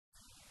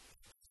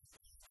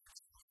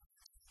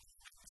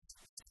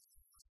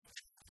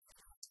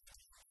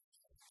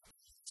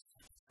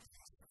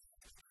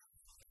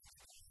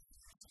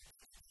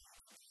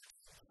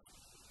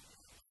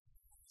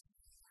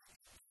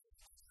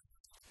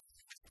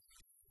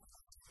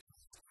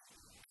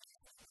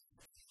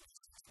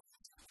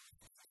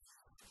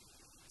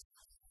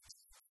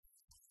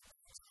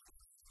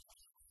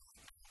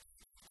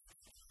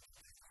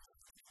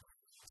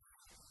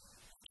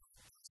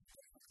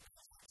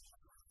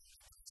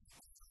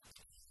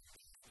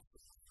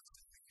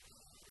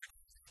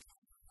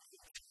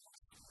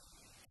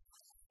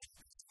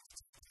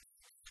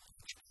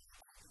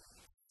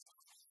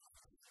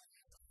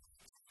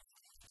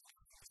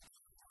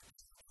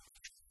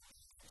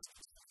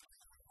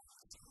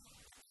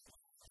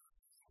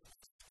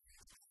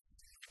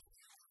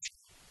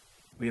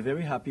We are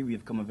very happy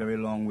we've come a very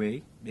long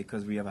way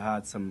because we have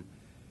had some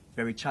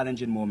very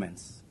challenging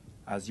moments.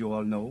 As you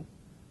all know,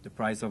 the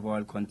price of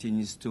oil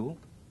continues to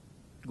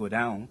go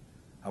down.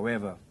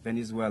 However,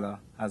 Venezuela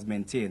has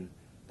maintained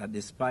that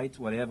despite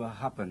whatever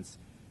happens,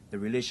 the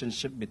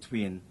relationship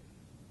between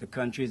the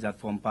countries that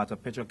form part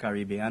of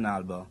Petrocaribe and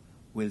ALBA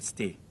will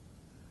stay.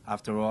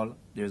 After all,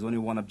 there is only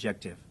one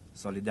objective: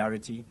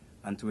 solidarity,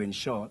 and to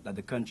ensure that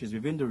the countries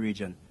within the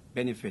region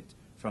benefit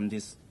from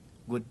this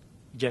good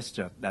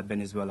gesture that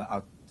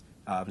Venezuela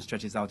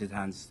stretches out its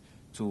hands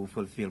to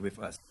fulfill with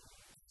us.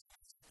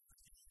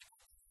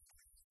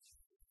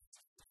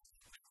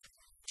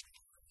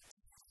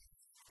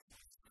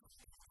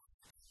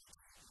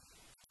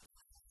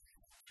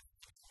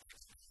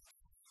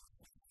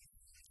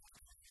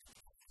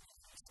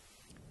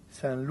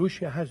 Saint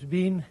Lucia has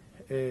been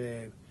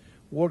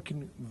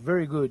working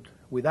very good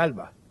with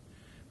ALBA.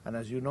 And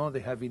as you know,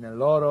 there have been a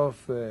lot of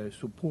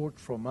support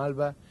from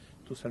ALBA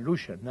to Saint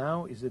Lucia.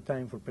 Now is the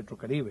time for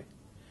Petrocaribe.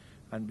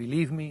 And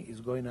believe me, it's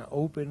going to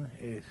open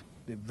a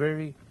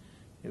very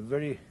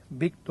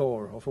big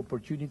door of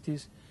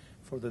opportunities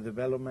for the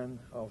development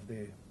of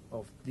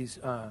this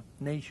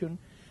nation,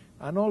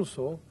 and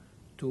also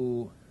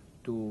for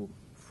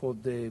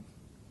the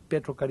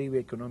Petrocaribe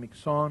Economic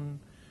Zone,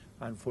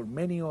 and for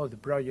many of the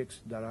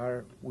projects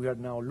that we are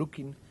now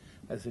looking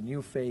as a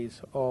new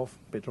phase of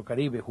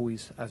Petrocaribe, who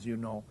is, as you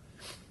know,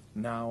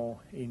 now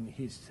in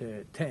his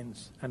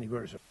 10th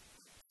anniversary.